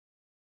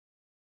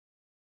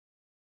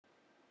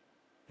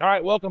All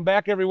right, welcome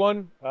back,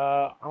 everyone.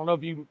 I don't know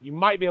if you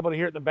might be able to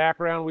hear it in the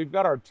background. We've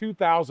got our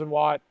 2,000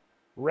 watt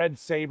Red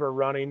Saber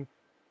running.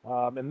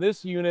 And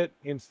this unit,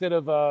 instead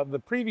of the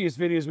previous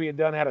videos we had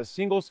done, had a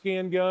single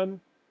scan gun.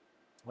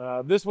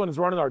 This one is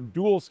running our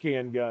dual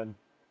scan gun.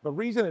 The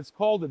reason it's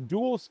called a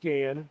dual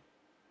scan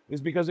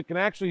is because it can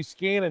actually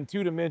scan in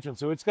 2 dimensions.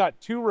 So it's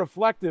got 2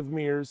 reflective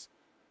mirrors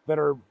that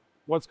are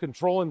what's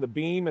controlling the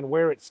beam and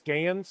where it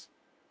scans.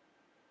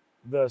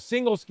 The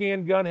single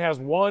scan gun has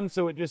 1,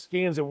 so it just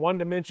scans in 1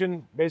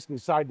 dimension, basically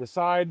side to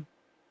side.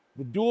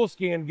 The dual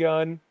scan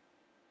gun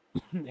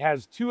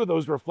has 2 of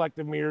those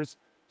reflective mirrors,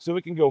 so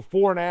it can go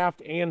fore and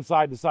aft and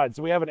side to side.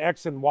 So we have an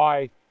X and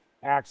Y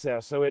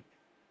axis. So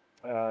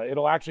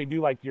it'll actually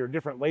do like your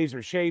different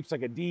laser shapes,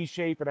 like a D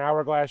shape, an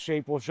hourglass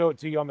shape. We'll show it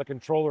to you on the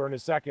controller in a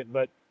second.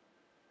 But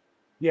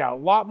yeah, a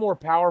lot more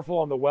powerful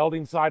on the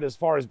welding side as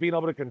far as being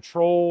able to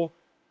control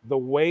the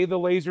way the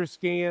laser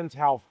scans,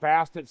 how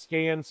fast it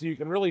scans, so you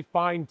can really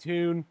fine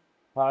tune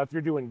if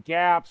you're doing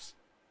gaps,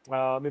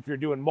 if you're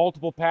doing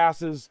multiple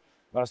passes,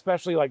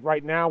 especially like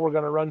right now we're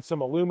going to run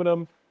some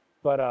aluminum,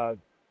 but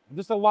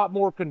just a lot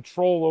more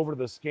control over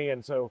the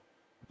scan. So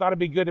I thought it'd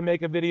be good to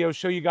make a video,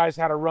 show you guys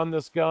how to run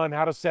this gun,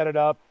 how to set it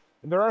up.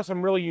 And there are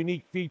some really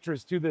unique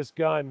features to this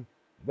gun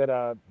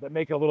that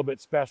make it a little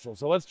bit special.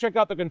 So let's check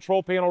out the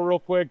control panel real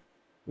quick,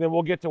 and then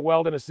we'll get to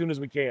welding as soon as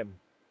we can.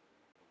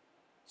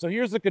 So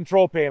here's the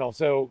control panel.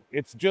 So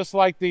it's just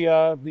like the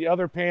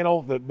other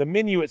panel. The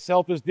menu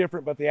itself is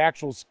different, but the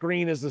actual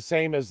screen is the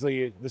same as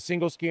the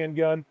single scan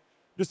gun.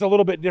 Just a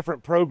little bit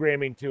different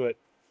programming to it.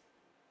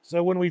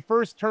 So when we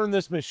first turn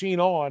this machine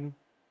on,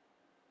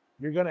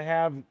 you're going to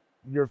have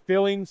your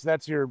fillings.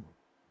 That's your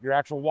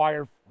actual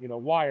wire,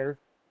 wire.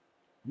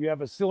 You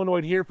have a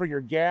solenoid here for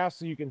your gas,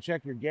 so you can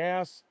check your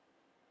gas.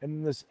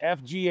 And this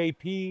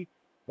FGAP,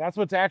 that's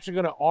what's actually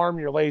going to arm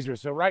your laser.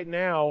 So right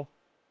now,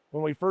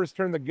 when we first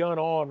turn the gun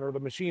on or the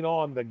machine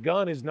on, the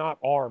gun is not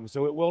armed,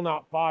 so it will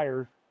not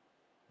fire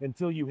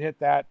until you hit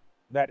that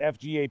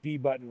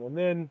FGAP button. And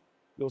then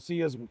you'll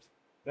see as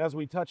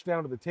we touch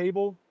down to the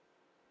table,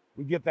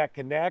 we get that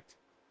connect.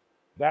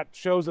 That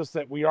shows us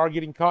that we are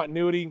getting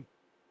continuity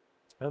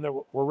and that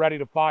we're ready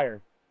to fire.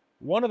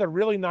 One of the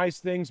really nice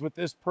things with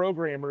this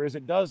programmer is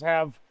it does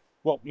have,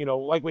 well,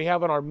 like we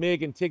have on our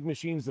MIG and TIG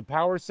machines, the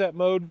power set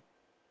mode.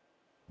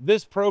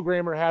 This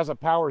programmer has a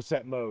power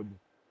set mode.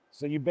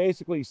 So you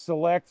basically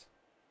select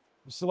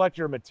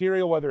your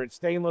material, whether it's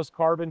stainless,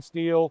 carbon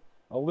steel,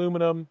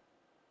 aluminum.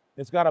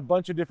 It's got a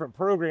bunch of different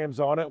programs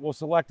on it. We'll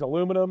select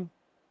aluminum.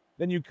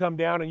 Then you come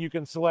down and you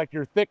can select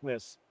your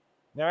thickness.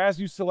 Now,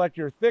 as you select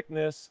your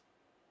thickness,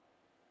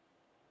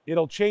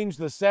 it'll change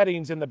the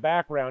settings in the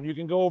background. You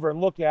can go over and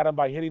look at them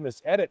by hitting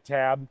this edit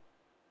tab.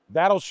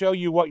 That'll show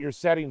you what your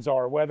settings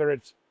are, whether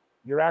it's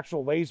your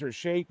actual laser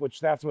shape,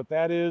 which that's what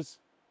that is.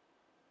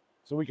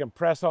 So we can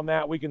press on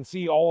that. We can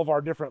see all of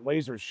our different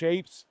laser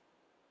shapes.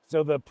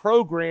 So the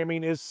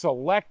programming is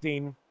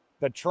selecting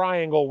the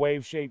triangle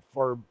wave shape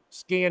or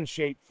scan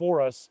shape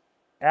for us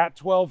at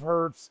 12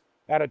 hertz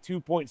at a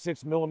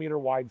 2.6 millimeter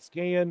wide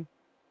scan,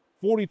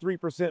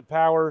 43%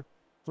 power,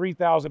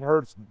 3000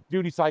 hertz.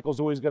 Duty cycle is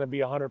always going to be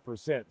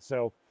 100%.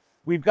 So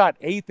we've got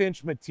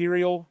 1/8"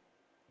 material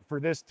for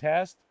this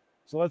test.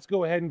 So let's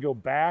go ahead and go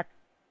back.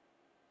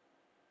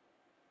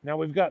 Now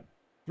we've got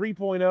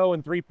 3.0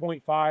 and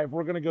 3.5.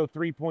 We're going to go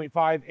 3.5.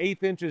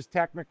 1/8" is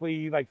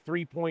technically like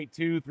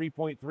 3.2,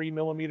 3.3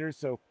 millimeters.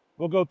 So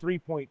we'll go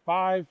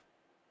 3.5.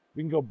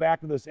 We can go back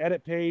to this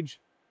edit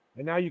page.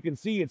 And now you can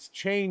see it's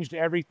changed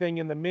everything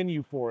in the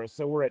menu for us.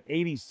 So we're at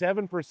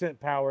 87%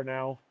 power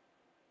now.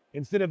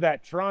 Instead of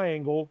that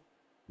triangle,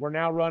 we're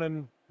now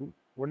running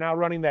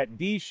that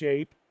D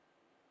shape.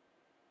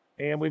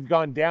 And we've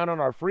gone down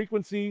on our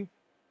frequency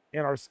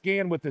and our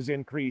scan width is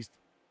increased.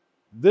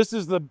 This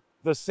is the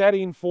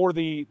setting for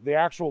the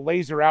actual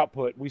laser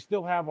output. We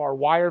still have our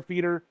wire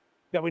feeder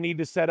that we need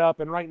to set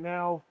up. And right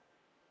now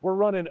we're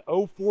running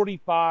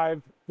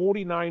 045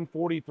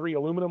 4943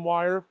 aluminum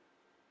wire.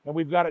 And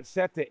we've got it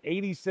set to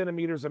 80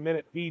 centimeters a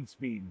minute feed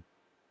speed.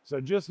 So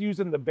just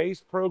using the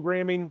base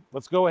programming,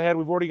 let's go ahead.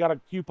 We've already got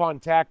a coupon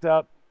tacked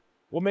up.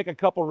 We'll make a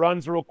couple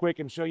runs real quick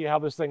and show you how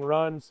this thing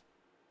runs.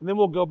 And then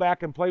we'll go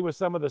back and play with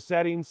some of the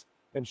settings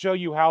and show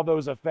you how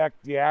those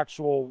affect the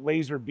actual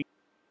laser beam.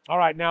 All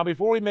right, now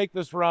before we make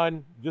this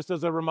run, just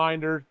as a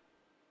reminder,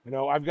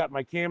 I've got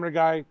my camera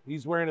guy.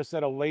 He's wearing a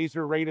set of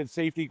laser rated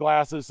safety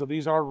glasses. So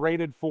these are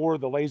rated for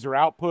the laser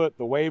output,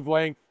 the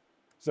wavelength.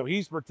 So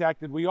he's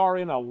protected. We are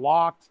in a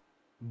locked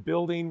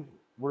building.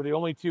 We're the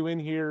only 2 in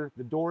here.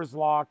 The door's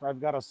locked.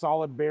 I've got a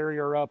solid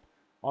barrier up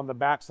on the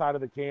back side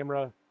of the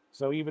camera.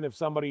 So even if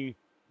somebody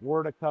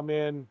were to come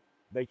in,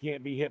 they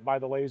can't be hit by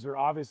the laser.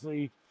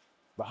 Obviously,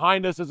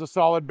 behind us is a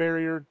solid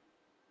barrier.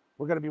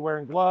 We're going to be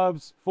wearing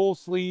gloves, full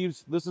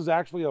sleeves. This is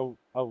actually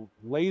a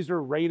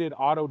laser rated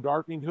auto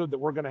darkening hood that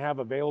we're going to have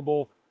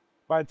available.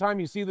 By the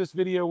time you see this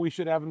video, we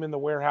should have them in the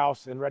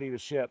warehouse and ready to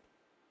ship.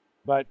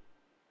 But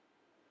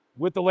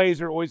with the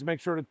laser, always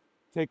make sure to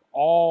take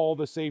all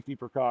the safety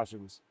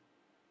precautions.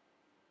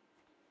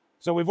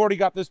 So we've already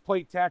got this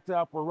plate tacked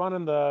up. We're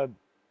running the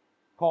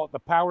call it the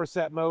power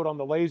set mode on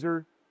the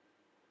laser,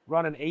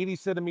 running 80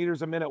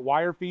 centimeters a minute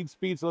wire feed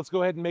speed. So let's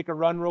go ahead and make a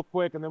run real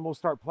quick, and then we'll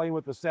start playing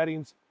with the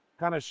settings,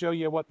 kind of show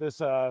you what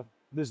this,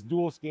 this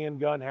dual scan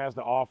gun has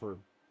to offer.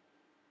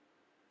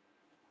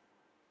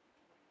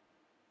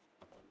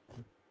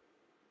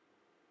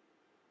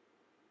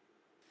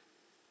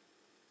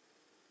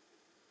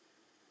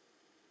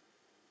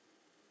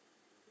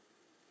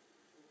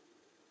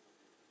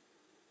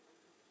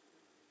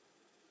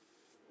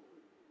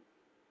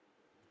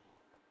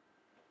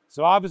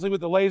 So obviously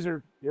with the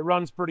laser, it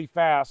runs pretty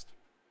fast.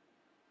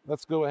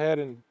 Let's go ahead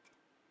and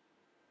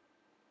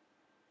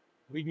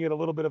we can get a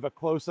little bit of a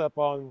close-up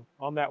on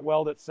that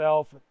weld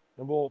itself,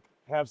 and we'll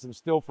have some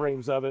still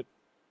frames of it.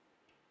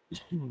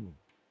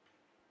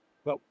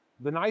 But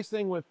the nice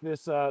thing with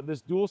this,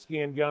 this dual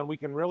scan gun, we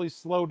can really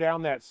slow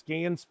down that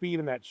scan speed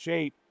and that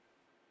shape,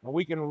 and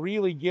we can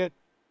really get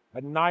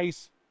a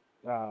nice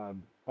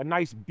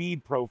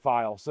bead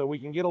profile. So we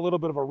can get a little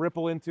bit of a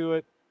ripple into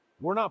it.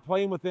 We're not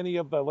playing with any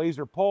of the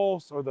laser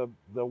pulse or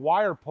the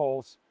wire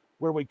pulse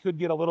where we could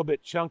get a little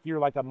bit chunkier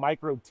like a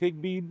micro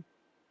TIG bead.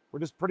 We're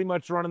just pretty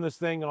much running this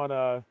thing on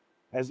a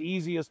as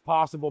easy as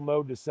possible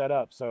mode to set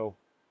up. So,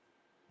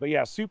 but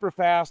yeah, super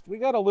fast. We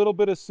got a little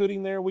bit of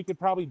sooting there. We could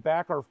probably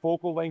back our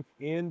focal length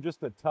in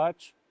just a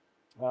touch.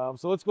 So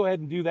let's go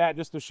ahead and do that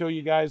just to show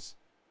you guys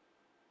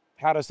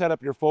how to set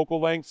up your focal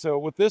length. So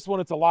with this one,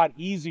 it's a lot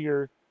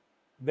easier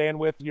than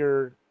with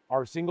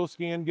our single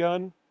scan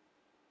gun.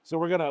 So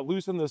we're gonna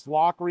loosen this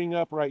lock ring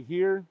up right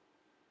here.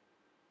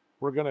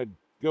 We're gonna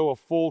go a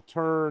full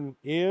turn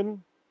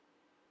in.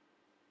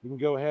 You can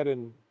go ahead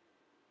and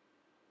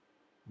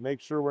make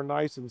sure we're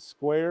nice and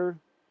square.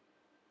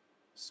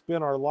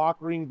 Spin our lock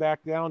ring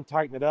back down,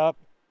 tighten it up.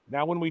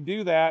 Now when we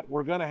do that,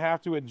 we're gonna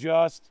have to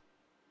adjust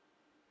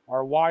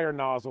our wire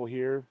nozzle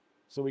here.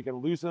 So we can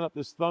loosen up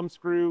this thumb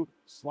screw,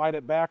 slide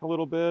it back a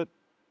little bit,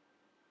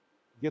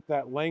 get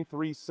that length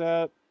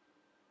reset,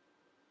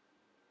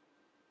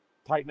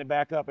 tighten it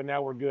back up, and now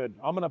we're good.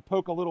 I'm gonna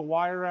poke a little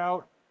wire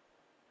out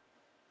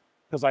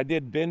because I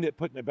did bend it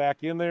putting it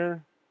back in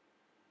there.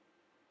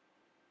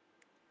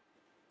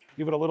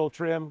 Give it a little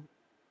trim.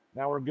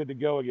 Now we're good to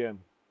go again.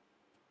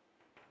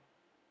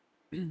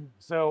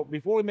 So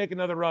before we make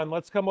another run,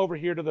 let's come over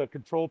here to the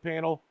control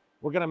panel.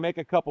 We're gonna make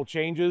a couple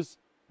changes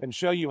and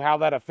show you how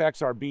that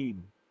affects our bead.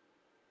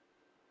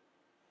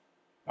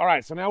 All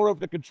right, so now we're over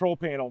the control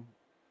panel.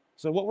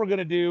 So what we're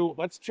gonna do,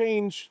 let's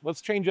change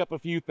up a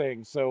few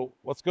things. So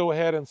let's go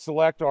ahead and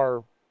select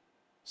our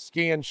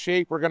scan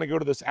shape. We're gonna go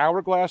to this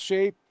hourglass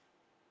shape.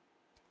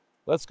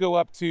 Let's go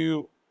up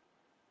to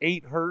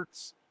 8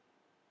 Hertz.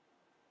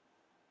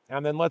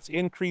 And then let's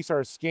increase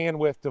our scan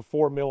width to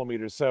 4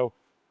 millimeters. So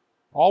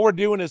all we're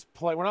doing is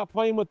we're not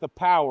playing with the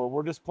power,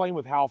 we're just playing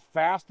with how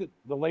fast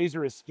the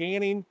laser is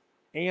scanning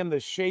and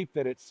the shape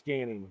that it's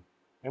scanning.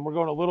 And we're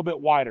going a little bit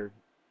wider.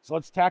 So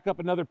let's tack up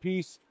another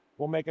piece.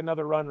 We'll make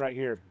another run right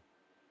here.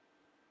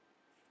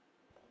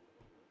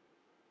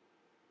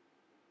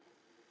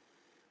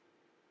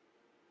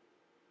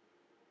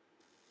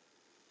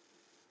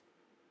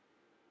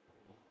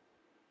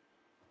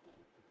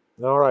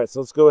 All right, so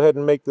let's go ahead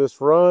and make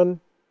this run.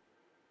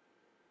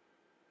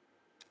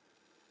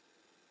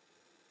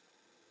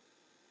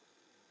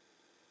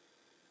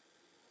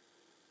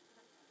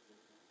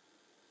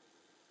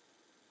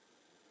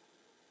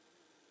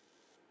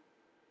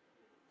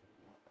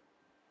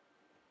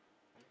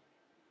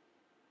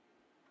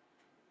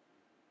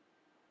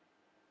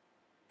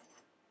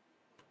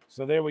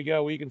 So there we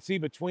go. You can see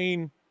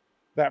between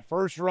that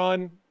first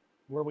run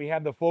where we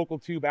had the focal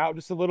tube out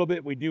just a little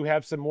bit, we do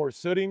have some more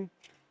sooting.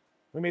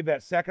 We made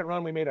that second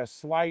run, we made a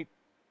slight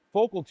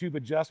focal tube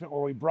adjustment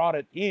where we brought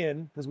it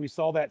in because we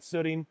saw that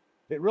sooting.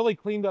 It really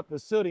cleaned up the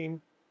sooting,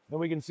 and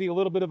we can see a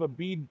little bit of a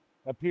bead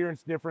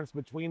appearance difference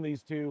between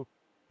these two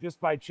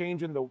just by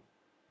changing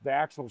the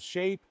actual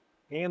shape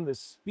and the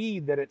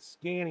speed that it's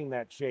scanning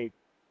that shape.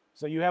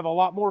 So you have a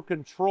lot more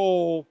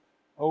control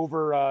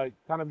over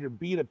kind of your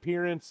bead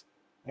appearance.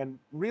 And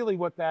really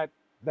what that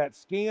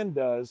scan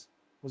does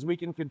is we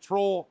can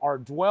control our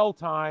dwell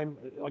time.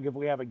 Like if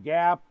we have a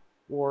gap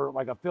or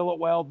like a fillet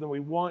weld, then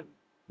we want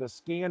the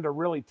scan to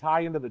really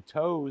tie into the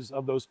toes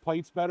of those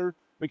plates better.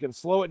 We can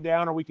slow it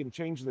down or we can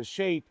change the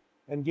shape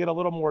and get a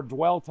little more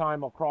dwell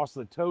time across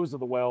the toes of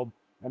the weld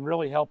and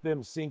really help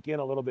them sink in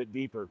a little bit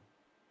deeper.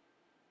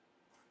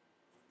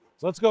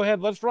 So let's go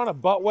ahead, let's run a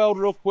butt weld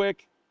real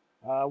quick.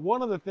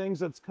 One of the things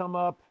that's come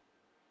up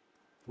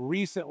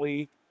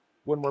recently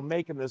when we're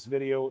making this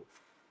video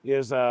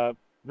is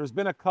there's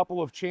been a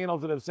couple of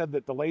channels that have said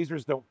that the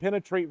lasers don't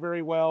penetrate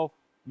very well.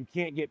 You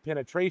can't get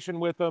penetration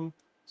with them.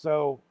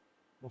 So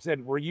like I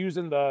said, we're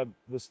using the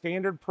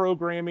standard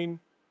programming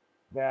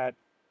that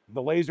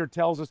the laser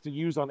tells us to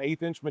use on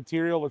 1/8 inch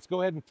material. Let's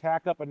go ahead and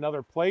tack up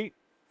another plate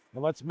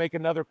and let's make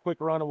another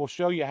quick run and we'll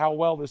show you how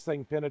well this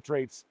thing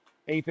penetrates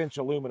 1/8 inch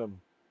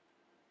aluminum.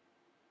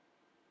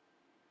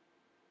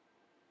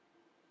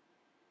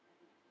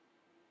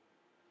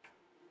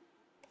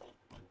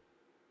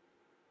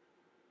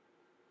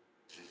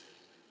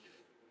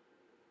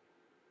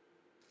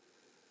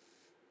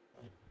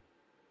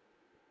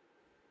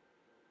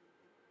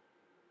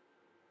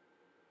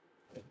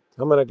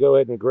 I'm going to go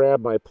ahead and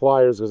grab my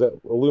pliers because that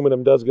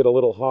aluminum does get a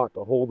little hot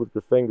to hold with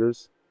your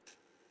fingers.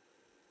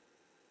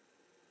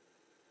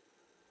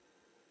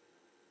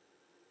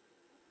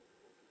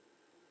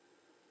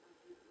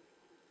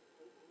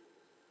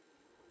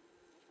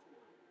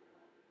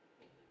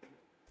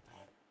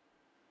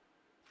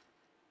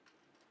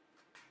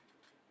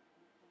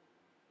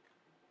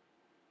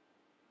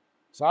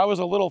 So I was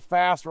a little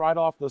fast right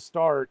off the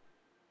start,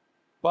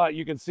 but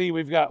you can see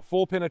we've got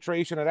full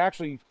penetration. It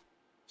actually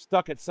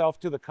stuck itself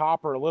to the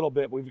copper a little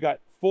bit. We've got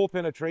full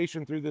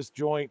penetration through this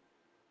joint,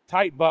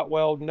 tight butt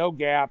weld, no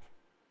gap,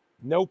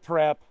 no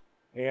prep,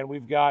 and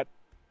we've got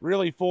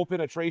really full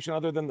penetration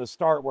other than the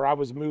start where I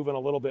was moving a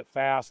little bit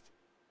fast,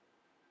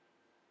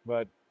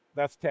 but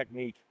that's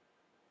technique.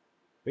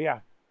 But yeah,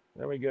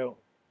 there we go.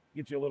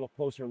 Get you a little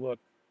closer look.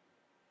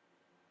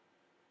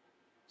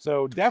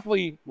 So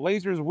definitely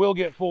lasers will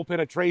get full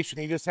penetration.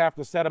 You just have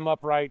to set them up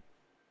right,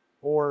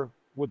 or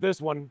with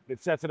this one,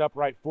 it sets it up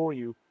right for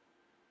you.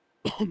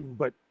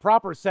 But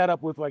proper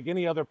setup with like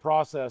any other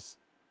process,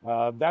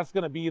 that's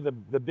going to be the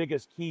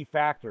biggest key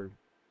factor.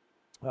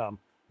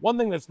 One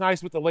thing that's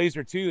nice with the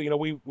laser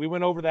too, we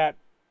went over that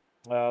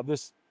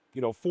this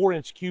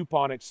 4-inch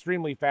coupon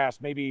extremely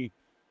fast. Maybe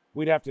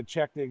we'd have to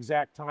check the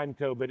exact time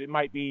code, but it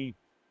might be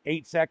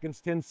 8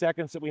 seconds, 10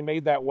 seconds that we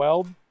made that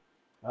weld.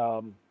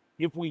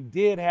 If we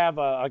did have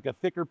like a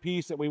thicker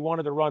piece that we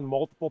wanted to run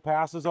multiple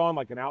passes on,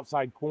 like an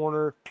outside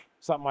corner,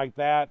 something like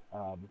that,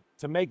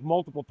 to make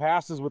multiple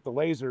passes with the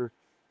laser,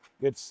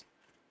 it's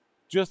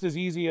just as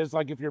easy as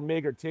like if you're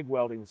MIG or TIG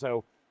welding.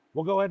 So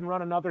we'll go ahead and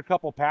run another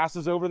couple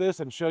passes over this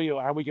and show you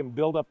how we can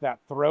build up that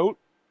throat.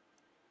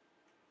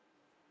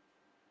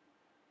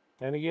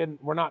 And again,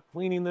 we're not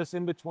cleaning this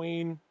in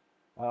between.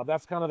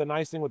 That's kind of the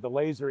nice thing with the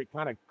laser. It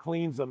kind of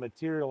cleans the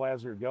material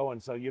as you're going,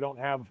 so you don't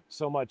have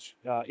so much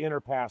inner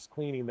pass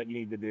cleaning that you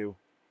need to do.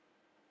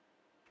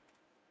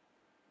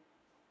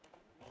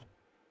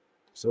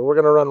 So we're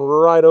going to run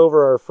right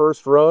over our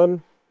first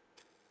run.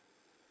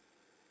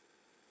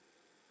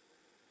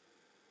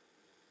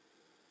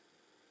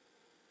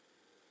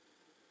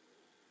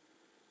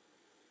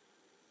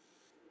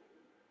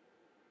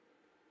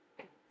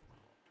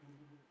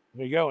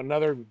 There you go,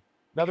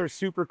 another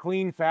super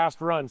clean, fast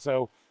run.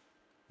 So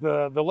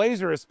the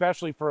laser,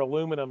 especially for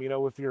aluminum,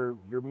 if you're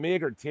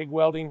MIG or TIG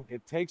welding,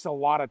 it takes a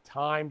lot of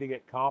time to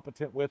get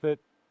competent with it.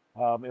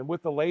 And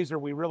with the laser,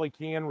 we really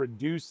can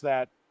reduce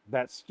that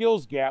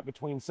skills gap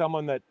between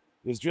someone that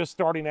is just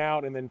starting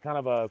out and then kind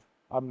of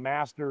a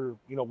master,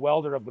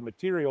 welder of the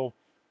material.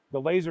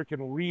 The laser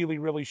can really,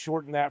 really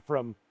shorten that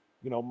from,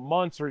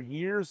 months or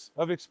years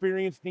of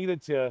experience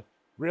needed to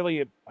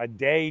really a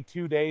day,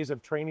 2 days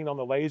of training on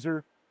the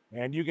laser.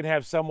 And you can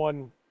have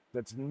someone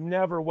that's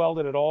never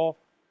welded at all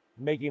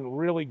making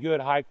really good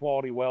high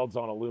quality welds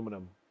on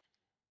aluminum.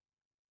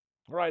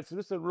 All right, so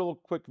just a real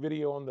quick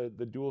video on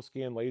the dual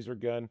scan laser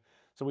gun.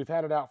 So we've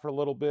had it out for a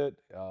little bit.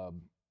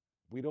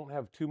 We don't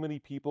have too many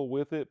people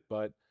with it,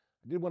 but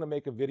I did want to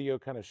make a video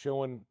kind of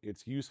showing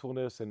its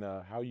usefulness and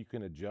how you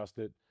can adjust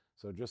it.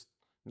 So just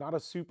not a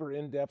super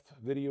in-depth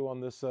video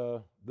on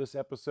this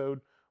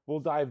episode. We'll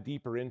dive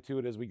deeper into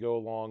it as we go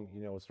along,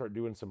 start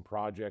doing some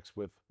projects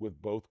with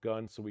both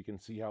guns so we can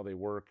see how they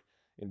work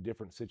in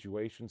different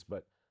situations.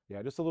 But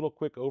yeah, just a little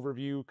quick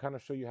overview, kind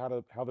of show you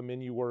how the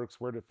menu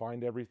works, where to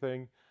find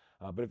everything.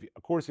 But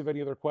of course, if you have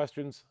any other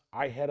questions,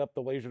 I head up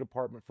the laser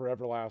department for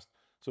Everlast,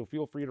 so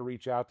feel free to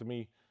reach out to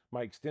me.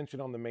 My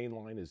extension on the main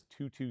line is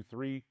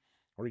 223,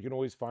 or you can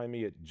always find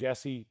me at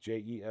Jesse,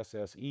 Jesse,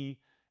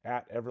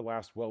 at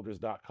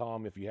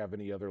everlastwelders.com if you have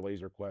any other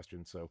laser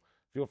questions. So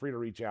feel free to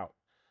reach out.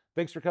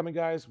 Thanks for coming,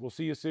 guys. We'll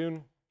see you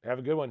soon. Have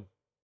a good one.